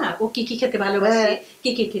জানবে না ও কি কি খেতে ভালোবাসে,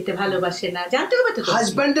 কি কি খেতে ভালোবাসে না, জানতে হবে তো।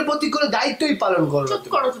 হাজবেন্ডের প্রতি কোনো দায়িত্বই পালন করো। চুপ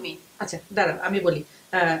করো তুমি। আচ্ছা দাঁড়াও, আমি বলি।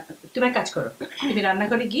 তুমি এক কাজ করো, তুমি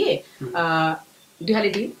রান্নাঘরে গিয়ে 2 হালি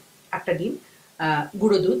ডিম, 8টা ডিম,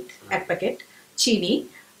 গুঁড়ো দুধ 1 প্যাকেট, চিনি,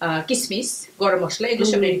 কিশমিশ, গরম মশলা, এগুলো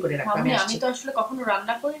সব রেডি করে রাখো। আমি তো আসলে কখনো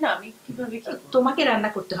রান্না করি না, আমি কিভাবে কি? তোমাকে রান্না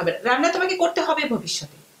করতে হবে, রান্না তোমাকে করতে হবে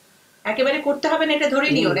ভবিষ্যতে, একেবারে করতে হবে না এটা ধরে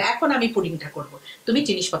নিও না। এখন আমি পুডিংটা করব, তুমি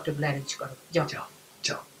জিনিসপত্রগুলো অ্যারেঞ্জ করো। যাও যাও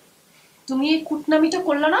যাও। তুমি এই কুটনামিটা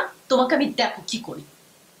করলে না, তোমাকে আমি দেখো কি করি।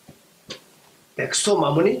 দেখছো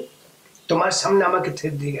মামুনি, তোমার সামনে আমাকে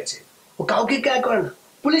থ্রেট দিয়ে গেছে। ও কাউকে কেয়ার করে না,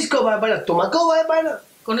 পুলিশকেও ভয় পায় না, তোমাকেও ভয় পায় না।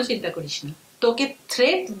 কোনো চিন্তা করিস না, তোকে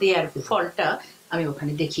থ্রেট দেওয়ার ফলটা আমি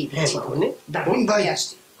ওখানে দেখিয়ে দিচ্ছি। বোন ভাই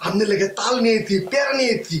আসছি, আমনে লেগে তাল নিয়েছি, পেয়ারা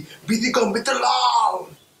নিয়েছি, বিধি কম ভিতরে লাল।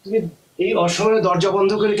 তুমি এই অসময়ে দরজা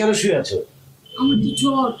বন্ধ করে কেন শুয়ে আছো? আমার তো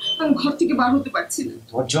জ্বর, আমি ঘর থেকে বার হতে পারছি না।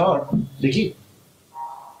 তোমার জ্বর? দেখি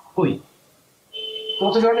কই,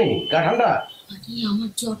 তোমার তো জ্বর নেই, গা ঠান্ডা? আরে আমার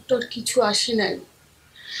জ্বর কিছু আসে নাই,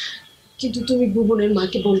 কিন্তু তুমি বুবনের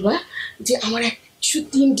মাকে বলবা যে আমার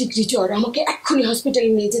 103 ডিগ্রি জ্বর, আমাকে এক্ষুনি হসপিটালে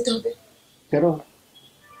নিয়ে যেতে হবে। কেন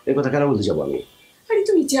এই কথা কেন বলতে যাবো আমি? আরে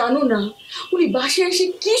তুমি জানো না উনি বাসায় এসে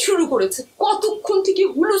কি শুরু করেছে? কতক্ষণ থেকে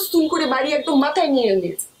হুলস্থুল করে বাড়ি একদম মাথায় নিয়ে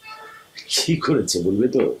নিয়েছে। কি করেছে বলবে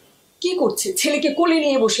তো? কি করছে? ছেলেকে কোলে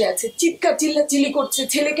নিয়ে বসে আছে, চিৎকার চিল্লাচিল্লি করছে,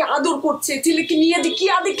 ছেলেকে আদর করছে, ছেলেকে নিয়ে যে কি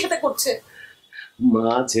আদর খেতে করছে। মা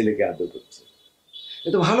ছেলেকে আদর করছে, এ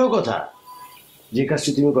তো ভালো কথা। যে কাজটি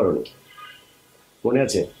তুমি করোনি, মনে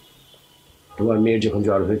আছে তোমার মেয়ের যখন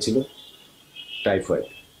জ্বর হয়েছিল, টাইফয়েড,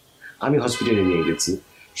 আমি হসপিটালে নিয়ে গেছি।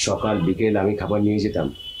 সকাল বিকেল আমি খাবার নিয়ে যেতাম,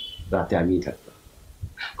 রাতে আমিই থাকতাম।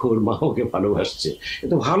 ওর মা ওকে ভালোবাসছে, এ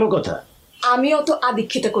তো ভালো কথা। আমি অত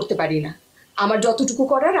আদিক্ষেতা করতে পারি না, আমার যতটুকু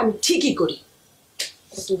করার আমি ঠিকই করি।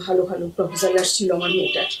 কত ভালো ভালো প্রপোজাল আসছিল আমার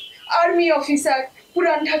মেয়েটার, আর্মি অফিসার,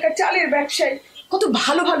 পুরান ঢাকার চালের ব্যবসায়ী, কত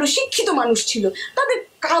ভালো ভালো শিক্ষিত মানুষ ছিল, তাদের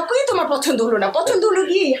কাউকেই তোমার পছন্দ হলো না। পছন্দ হলো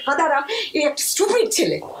কি হাদারাম, এই একটা স্টুপিড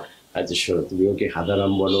ছেলে। আচ্ছা শোনো, তুমি ওকে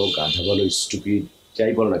হাদারাম বলো, গাধা বলো, স্টুপিড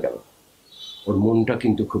যাই বলো না কেন, ওর মনটা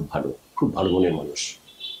কিন্তু খুব ভালো, খুব ভালো মনের মানুষ।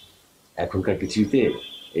 এখনকার পৃথিবীতে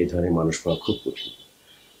এই ধরনের মানুষ পাওয়া খুব কঠিন।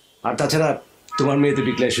 আর তাছাড়া তোমার মেয়ে তো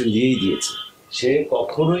ডিক্লারেশন দিয়েই দিয়েছে, সে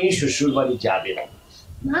কখনোই শ্বশুর বাড়ি যাবে না।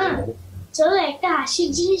 মা চলো একটা হাসির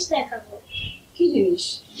জিনিস দেখাবো। কি জিনিস?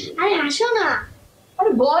 আরে হাসো না।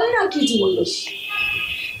 আরে বল না কি জিনিস?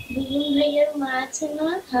 বুবুন ভাইয়ের মা আছে না,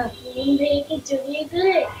 বুবুন ভাইয়াকে জড়িয়ে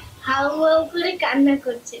ধরে হাউ হাউ করে কান্না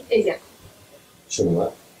করছে। এই যা শোনো মা,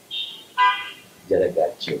 যারা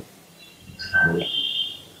গাচ্ছ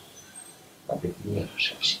তাদের তুমি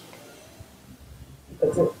হাসাহাসি,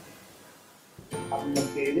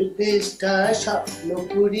 আমাদের দেশটা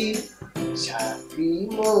স্বপ্নপুরী, সাথী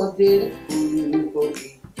মোদের ফুলকপি।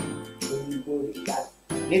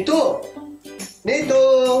 নিতু, নিতু,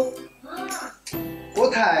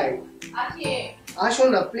 কোথায়? আসো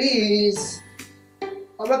না প্লিজ,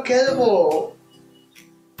 আমরা খেলবো।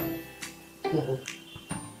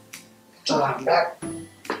 চলো আমরা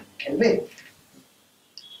খেলবে,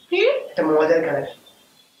 একটা মজার খেলা।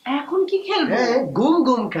 এখন কি খেলবো? হ্যাঁ, গুম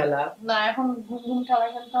গুম খেলা। না, এখন ঘুম খেলা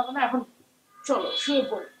খেলতে হবে না, এখন চলো শুয়ে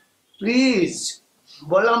পড়ি। প্লিজ,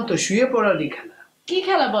 বললাম তো শুয়ে পড়ারই খেলা। কি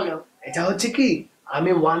খেলা বলো? এটা হচ্ছে কি,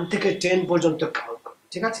 আমি 1 থেকে 10 পর্যন্ত কাউন্ট করব,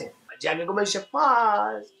 ঠিক আছে? যে আগে ঘুমাই সে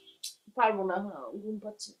পাস। পারবো না, হ্যাঁ ঘুম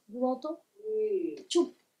পাচ্ছে। ঘুমাও তো, চুপ।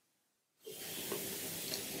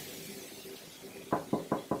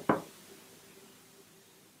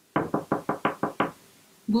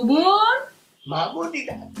 বুবুন, মামুনি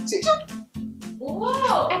ডাকছে।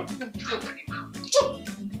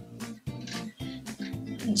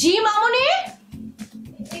 জি মামুনি।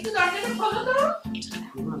 একটু দরজাটা খোলো তো।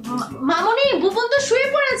 মামুনি, বুবুন তো শুয়ে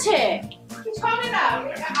পড়েছে। কিছু হবে না,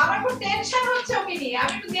 আমার খুব টেনশন হচ্ছে ওকে নিয়ে,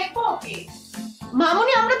 আমি একটু দেখবো ওকে।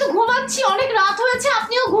 মামুনি, আমরা তো ঘুমাচ্ছি, অনেক রাত হয়েছে,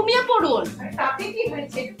 আপনিও ঘুমিয়ে পড়ুন। তাতে কি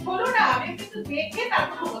হয়েছে, একটু খোলো না, আমি একটু দেখে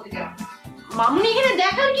তারপর ঘুমোতে যাবো। মামুনি, এখানে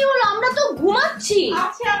দেখার কি হলো, আমরা তো ঘুমাচ্ছি।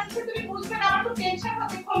 আচ্ছা আচ্ছা, তুমি বুঝবে না, আমার খুব টেনশন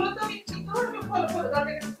হচ্ছে। খোলো তো, আমি কি করবো? খোলো খোলো,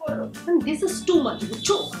 দরজাটা খোলো। দিস ইজ টু মাচ,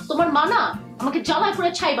 বুঝছো? তোমার মা না আমাকে জ্বালায় করে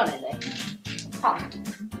ছাই বানায় দেয়।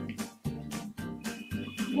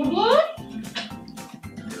 বুবুন,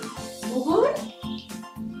 বুবুন,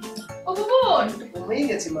 ও বুবুন। ঘুমিয়ে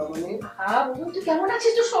গেছি মামুনি। হ্যাঁ বুবুন, তুই কেমন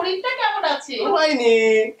আছিস? তোর শরীরটা কেমন আছে? ঘুমাইনি,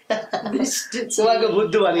 তোমাকে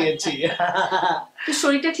বুদ্ধ বানিয়েছি। তোর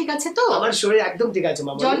শরীরটা ঠিক আছে তো? আমার শরীর একদম ঠিক আছে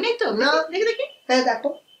মামুনি। জ্বর নেই তো? না। দেখে দেখে। হ্যাঁ দেখো,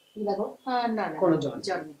 দেখো না না, কোনো জ্বর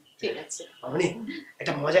জ্বর নেই, ঠিক আছে। মামুনি,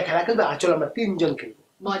 এটা মজা খেলা খেলবে, আর চলো আমরা 3 জন খেলবো।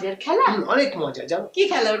 মজার খেলা? অনেক মজা, জানো? কি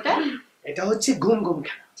খেলা ওটা? এটা হচ্ছে ঘুম ঘুম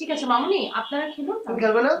খেলা। ঠিক আছে মামুনি, আপনারা খেলুন। তুমি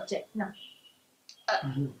খেলবে না? না।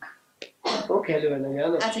 ও খেলবে না,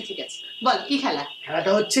 জানো? আচ্ছা ঠিক আছে, বল কি খেলা?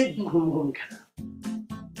 খেলাটা হচ্ছে ঘুম ঘুম খেলা।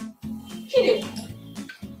 কি রে?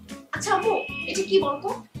 আচ্ছা আম্মু, এটা কি বলতো?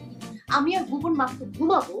 আমি আর বুবুন মাত্র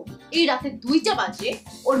ঘুমাবো, এই রাতে 2টা বাজে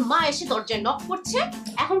ওর মা এসে দরজায় নক করছে,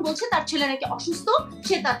 এখন বলছে তার ছেলে নাকি অসুস্থ,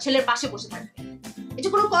 সে তার ছেলের পাশে বসে থাকবে। এটা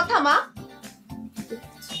কোনো কথা মা?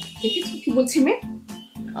 দেখেছো কি বলছি মেয়ে?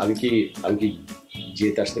 আমি কি যে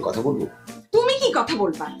তার সাথে কথা বলবো? তুমি কি কথা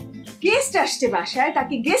বলবা? গেস্ট আসছে বাসায়,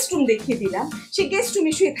 তাকে গেস্ট রুম দেখিয়ে দিলাম, সে গেস্ট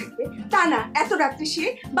রুমে শুয়ে থাকবে। তা না এত রাত্রে সে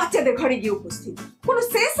বাচ্চাদের ঘরে গিয়ে উপস্থিত। কোনো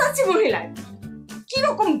সেন্স আছে মহিলার?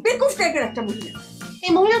 কিরকম বেকুফ টাইপের একটা মহিলা।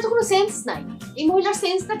 এই মহিলার তো কোনো সেন্স নাই। এই মহিলার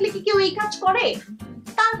সেন্স থাকলে কি কেউ এই কাজ করে?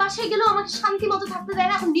 তার বাসায় গেলেও আমাকে শান্তি মতো থাকতে দেয়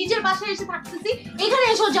না, এখন নিজের বাসায় এসে থাকতেছি, এখানে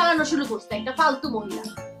এসেও জ্বালানো শুরু করছে একটা ফালতু মহিলা।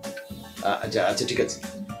 আচ্ছা আচ্ছা ঠিক আছে,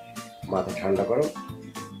 মাথা ঠান্ডা করো,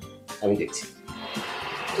 আমি দেখছি।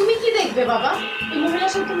 তুমি কি দেখবে বাবা? এই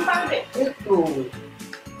মহিলার সাথে তুমি পারবে? একটু,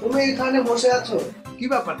 তুমি এখানে বসে আছো, কি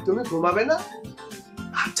ব্যাপার? তুমি ঘুমাবে না?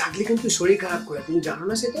 আর জাগলে কিন্তু শরীর খারাপ করে, তুমি জানো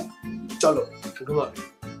না সেটা? চলো ঘুমাবে।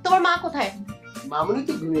 তোমার মা কোথায়? মামুনি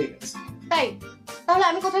তো ঘুমিয়ে গেছে। তাই? তাহলে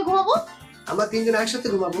আমি কোথায় ঘুমাবো? আমরা 3 জন একসাথে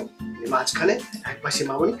ঘুমাবো, মাঝখানে এক পাশে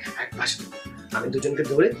মামুনি, এক পাশে আমি, দুজনকে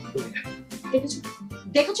ধরে ঘুমিয়ে থাকি। দেখেছো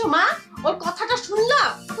দেখেছো মা, ওর কথাটা শুনলাম,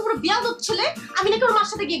 এত বড় বেয়াদব ছেলে। আমি নাকি ওর মার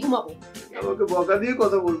সাথে গিয়ে ঘুমাবো। আমাকে বকা দিয়ে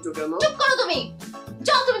কথা বলছো কেন? চুপ করো তুমি।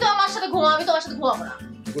 যাও তুমি তোমার মার সাথে ঘুমাও, আমি তোমার সাথে ঘুমাবো না।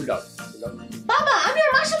 Good down. বাবা, আমি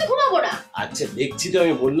আর মার সাথে ঘুমাবো না। আচ্ছা দেখছি তো,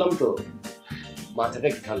 আমি বললাম তো, মাথাটা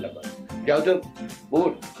একটু ঠান্ডা কর। যাও তো,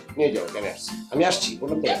 বোন নিয়ে যাও, আমি আসছি,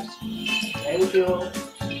 বললাম তো আসছি। Thank you.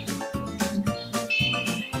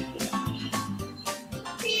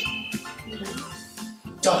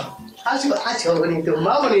 চলো আসো আসো, নিতু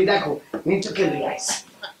মামুনি দেখো, নিতুকে নিয়ে আসছি।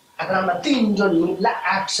 এখন আমরা 3 জন মিলে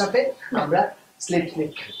একসাথে আমরা স্লিপ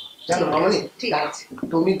স্লিপ খেলবো, জানো মামুনি? ঠিক আছে,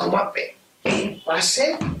 তুমি ঘুমাবে এই পাশে,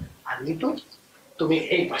 আর নিতু তুমি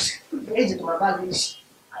এই পাশে। এই যে তোমার বালিশ,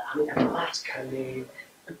 আর আমি এখন মাঝখানে।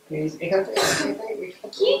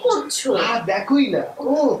 কি করছো? দেখোই না,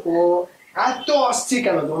 ও এত আসছি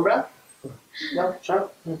কেন তোমরা?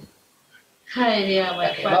 হ্যাঁ রে আমার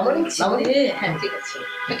হ্যাঁ ঠিক আছে,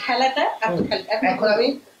 খেলাটা এখন আমি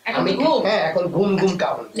হ্যাঁ এখন ঘুম ঘুম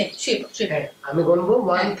কাউন্ট। হ্যাঁ আমি গুনবো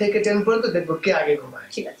 1 থেকে 10 পর্যন্ত, দেখবো কে আগে ঘুমায়।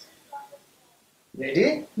 ঠিক আছে, রেডি?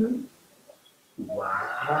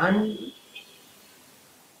 1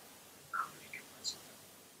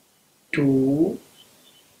 2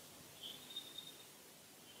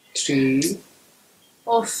 3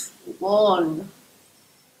 অফ 1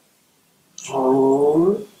 4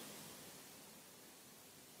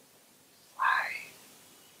 5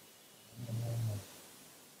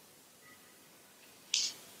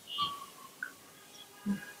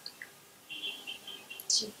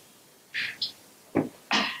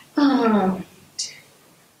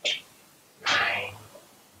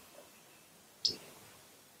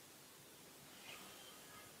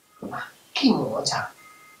 কি মজা।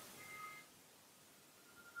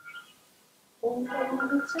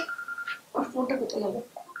 ফোনটা কোথায় গেল?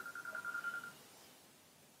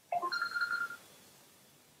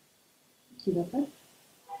 কি ব্যাপার?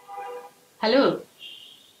 হ্যালো,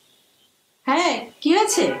 হ্যাঁ কি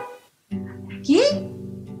হয়েছে? কি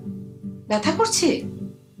ব্যথা করছে?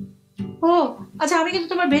 ও আচ্ছা, আমি কিন্তু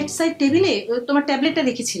তোমার বেড সাইড টেবিলে তোমার ট্যাবলেটটা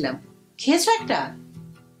রেখেছিলাম, খেয়েছো একটা?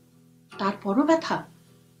 তারপরও ব্যথা?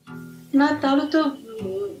 না তাহলে তো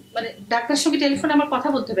মানে ডাক্তারের সঙ্গে টেলিফোনে আমার কথা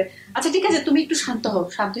বলতে হবে। আচ্ছা ঠিক আছে, তুমি একটু শান্ত হও,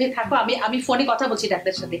 শান্ত হয়ে থাকো, আমি ফোনে কথা বলছি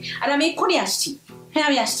ডাক্তারের সাথে, আর আমি এক্ষুনি আসছি। হ্যাঁ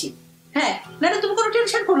আমি আসছি। হ্যাঁ না না, তুমি কোনো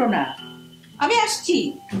টেনশন করো না, আমি আসছি।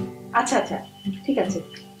 আচ্ছা আচ্ছা ঠিক আছে,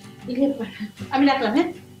 আমি রাখলাম। হ্যাঁ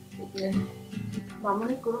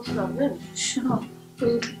মামনের কোনো প্রবলেম? শোনো,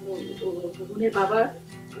 ওই বোনের বাবার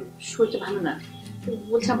শরীরটা ভালো না,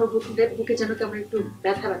 বলছে আমার বুকে যেন কেমন একটু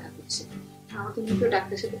ব্যথা ব্যথা করছে। আমাকে কিন্তু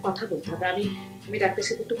ডাক্তারের সাথে কথা বলতে হবে। আমি ডাক্তারের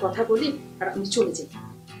সাথে একটু কথা বলি আর আমি চলে যাই,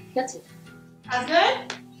 ঠিক আছে? আজগার,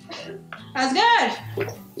 আজগার,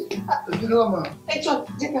 এই চল,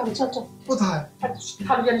 যেতে হবে, চল চল। কোথায়?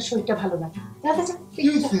 ফারুজানের শরীরটা ভালো না। কি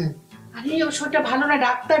হয়েছে? আরে ওর শরীরটা ভালো না,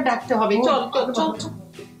 ডাক্তার ডাকতে হবে। চল চল চল চল।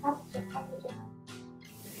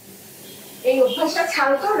 এই অভ্যাসটা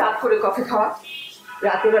ছাড়ো তো, রাত করে কফি খাওয়া।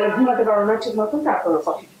 রাতের বেলা ঘুমাতে পারো না ঠিক মতন, তারপর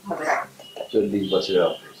কফি খাবে। 40 বছরের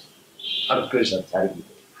অভ্যাস, হঠাৎ করে সব ছাড়ি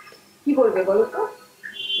দিতে। কি বলবে বলো তো?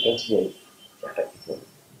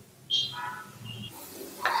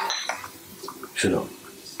 শোনো,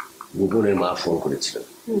 বুবুনের মা ফোন করেছিল,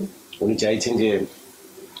 উনি চাইছেন যে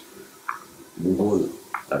বুবুন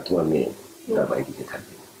আর তোমার মেয়ে তার বাড়িতে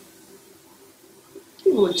থাকবে। কি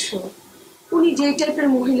বলছো? উনি যে টাইপের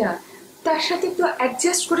মহিলা, তার সাথে একটু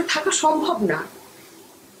অ্যাডজাস্ট করে থাকা সম্ভব না।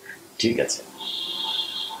 ঠিক আছে,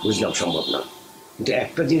 বুঝলাম সম্ভব না, কিন্তু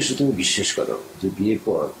একটা জিনিস তুমি বিশ্বাস করো, যে বিয়ের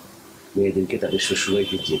পর মেয়েদেরকে তাদের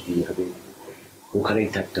শ্বশুরবাড়িতে যেতেই হবে, ওখানেই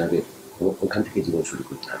থাকতে হবে, ওখান থেকে জীবন শুরু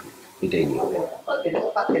করতে হবে, এটাই নিয়ম।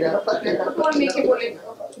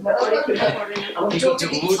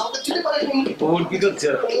 কি করছো?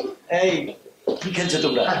 এই কি খেলছো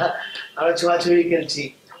তোমরা? আমরা ছোঁয়াছুঁড়ি খেলছি,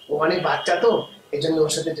 ও অনেক বাচ্চা তো, এই জন্য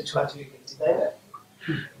ওর সাথে একটু ছোঁয়াছুঁড়ি খেলছি, তাই না?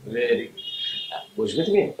 বসবে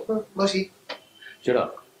তুমি? বসি। শোনো,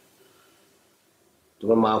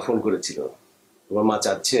 তোমার মা ফোন করেছিল, তোমার মা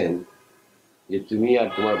চাচ্ছেন যে তুমি আর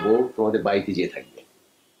তোমার বউ তোমাদের বাড়িতে যেয়ে থাকবে।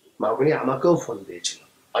 মামুনি আমাকেও ফোন দিয়েছিল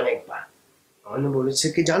অনেকবার। মামুনি বলেছে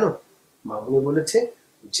কি জানো, মামুনি বলেছে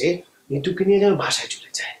যে নিতুকে নিয়ে যেন বাসায়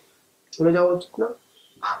চলে যায়। চলে যাওয়া উচিত না?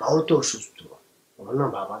 বাবাও তো অসুস্থ, আমার না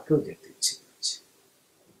বাবাকেও দেখতে ইচ্ছে করছে।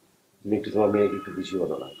 তুমি একটু তোমার মেয়েকে একটু বুঝিয়ে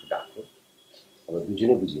বলো না, একটু ডাকো, আমরা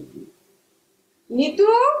দুজনে বুঝিয়ে দিই। নিতু,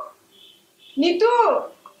 নিতু,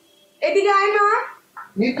 এদিকে আয় মা।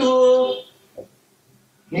 নিতু,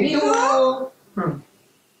 নিতু।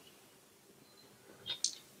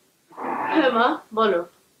 হ্যাঁ মা বলো।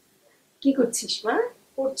 কি করছিস মা?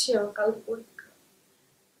 পড়ছি, কাল পরীক্ষা।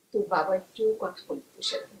 তোর বাবা একটু কথা বলতে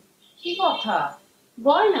বসে। কি কথা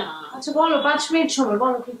বল না। আচ্ছা বলো, 5 মিনিট সময়,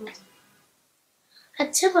 বলো কি কথা।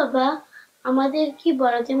 আচ্ছা বাবা, আমাদের কি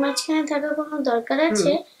বড়দের মাঝখানে থাকার কোনো দরকার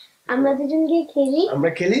আছে? আমরা দুজন গিয়ে খেলি।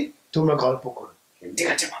 আমরা খেলি, তোমরা গল্প করো। ঠিক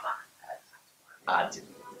আছে বাবা, আজ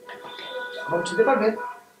আমার ছুটে পারবে।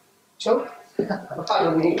 চল।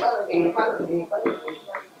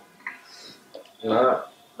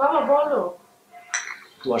 বাবা বলো।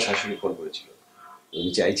 তোমার শাশুড়ি ফোন করেছিল,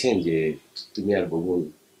 উনি চাইছেন যে তুমি আর বুবুন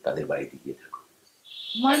তাদের বাড়িতে গিয়ে থাকো।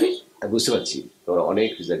 মানে? বুঝতে পারছি তোমার অনেক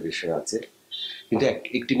রিজার্ভেশন আছে, কিন্তু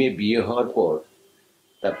একটি মেয়ে বিয়ে হওয়ার পর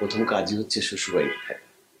তার প্রথম কাজই হচ্ছে শ্বশুরবাড়িতে থাকা।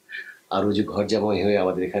 আর ওই যে ঘর জামাই হয়ে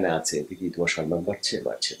আমাদের এখানে আছে, এতে কি তোমার সম্মান বাড়ছে?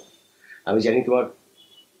 বাড়ছে না। আমি জানি তোমার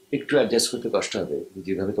একটু অ্যাডজাস্ট করতে কষ্ট হবে,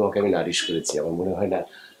 যেভাবে তোমাকে আমি নারিশ করেছি আমার মনে হয় না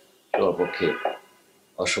তোমার পক্ষে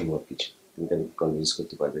অসম্ভব কিছু। তুমি তাদের কনভিন্স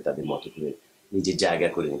করতে পারবে, তাদের মতো করে নিজের জায়গা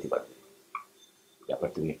করে নিতে পারবে। ব্যাপার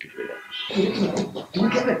তুমি একটু করে দাও। তুমি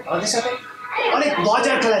খেলবে আমাদের সাথে? অনেক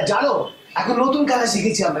মজার খেলা জানো, এখন নতুন খেলা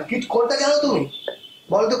শিখেছি আমরা। কি কোনটা জানো তুমি?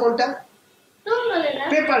 বলো তো কোনটা?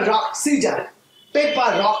 Paper rock caesar.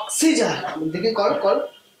 Paper rock caesar. দেখে কর কর।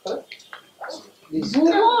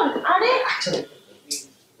 বুবুন, আরে আসেন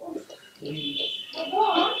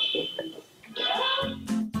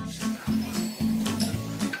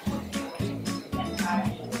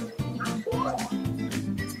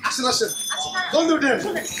আসেন, জলদি উঠেন।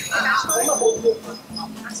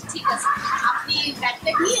 ঠিক আছে, আপনি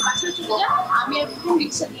ব্যাগটা নিয়ে বাসায় চলে যান, আমি একটু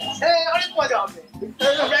রিক্সা নিয়ে আসি। অনেক মজা হবে,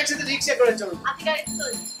 আমরা একসাথে রিক্সা করে চলবো। আপনি গাড়িতে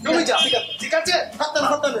চলে যান। তুমি যাও, ঠিক আছে? হাত টানে,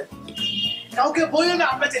 হাত টানে। কাউকে বললো না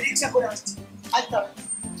আমরা যে রিক্সা করে আসছি। আচ্ছা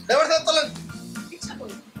ড্রাইভার সাহেব চলেন। রিক্সা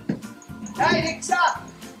করে এই রিক্সা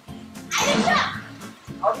রিক্সা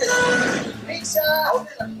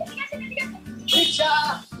রিক্সা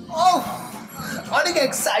ও অনেক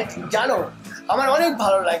এক্সাইটিং জানো, আমার অনেক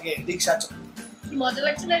ভালো লাগে রিক্সা চড়তে। কি মজা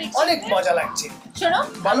লাগছে না রিকশা? অনেক মজা লাগছে। শোনো,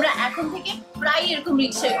 আমরা এখন থেকে প্রায় এরকম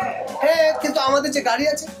রিকশায় ঘুরবো। হ্যাঁ কিন্তু আমাদের যে গাড়ি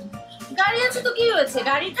আছে, গাড়ি আছে তো কি হয়েছে,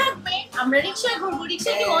 গাড়ি থাকবে, আমরা রিকশায় ঘুরবো।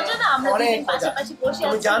 রিকশায় কি মজা না? আমরা অনেক দুজন মজা। পাশাপাশি বসে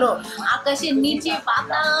তুমি আছি, জানো? আকাশের নিচে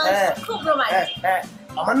বাতাস, হ্যাঁ। খুব হ্যাঁ রোমান্টিক। হ্যাঁ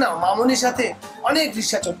আমার না মামনির সাথে অনেক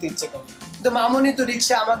রিক্সা চড়তে ইচ্ছে করে, কিন্তু মামনি তো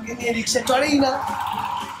রিক্সা আমাকে নিয়ে রিক্সা চড়েই না।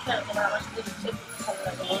 তোমার আমার সাথে রিকশায় ঘুরতে ভালো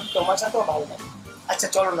লাগে? তোমার সাথেও ভালো লাগে। আচ্ছা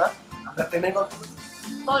চলো না আমরা প্রেমের গল্প করি।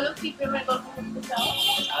 বলো কি প্রেমের গল্প করতে চাও?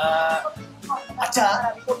 আচ্ছা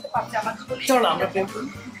আমি করতে পারছি, আমাকে বলি। চলো না আমরা প্রেম করি।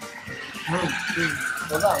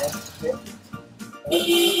 বলো আমার প্রেম।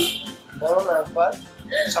 বলো না একবার,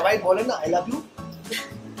 সবাই বলে না আই লাভ ইউ,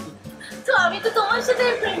 তো আমি তো তোমার সাথে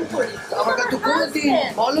প্রেম করি। আমাকে তো কোনোদিন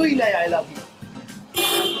বলোই নাই আই লাভ ইউ।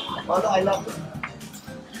 বলো I love you.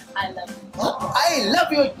 I love I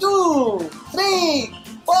love you 2, 3,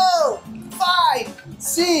 4, 5,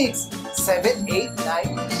 6, 7, 8,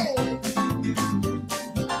 9, 10.